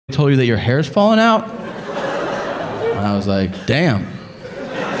told you that your hair's falling out? And I was like, damn.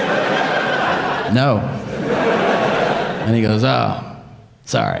 No. And he goes, oh,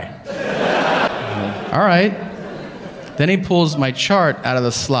 sorry. I'm like, all right. Then he pulls my chart out of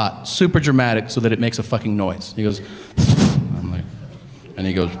the slot, super dramatic, so that it makes a fucking noise. He goes, I'm like, and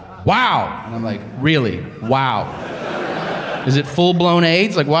he goes, wow. And I'm like, really? Wow. Is it full-blown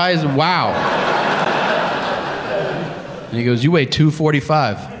AIDS? Like, why is it wow? And he goes, you weigh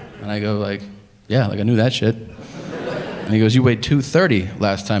 245. And I go like, yeah, like I knew that shit. And he goes, you weighed 230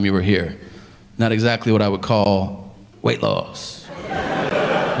 last time you were here. Not exactly what I would call weight loss.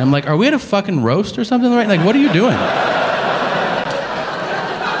 And I'm like, are we at a fucking roast or something? Right? Like, what are you doing?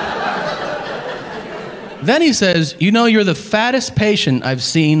 Then he says, you know, you're the fattest patient I've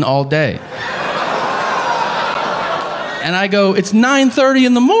seen all day. And I go, it's 9:30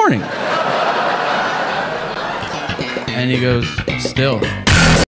 in the morning. And he goes, still.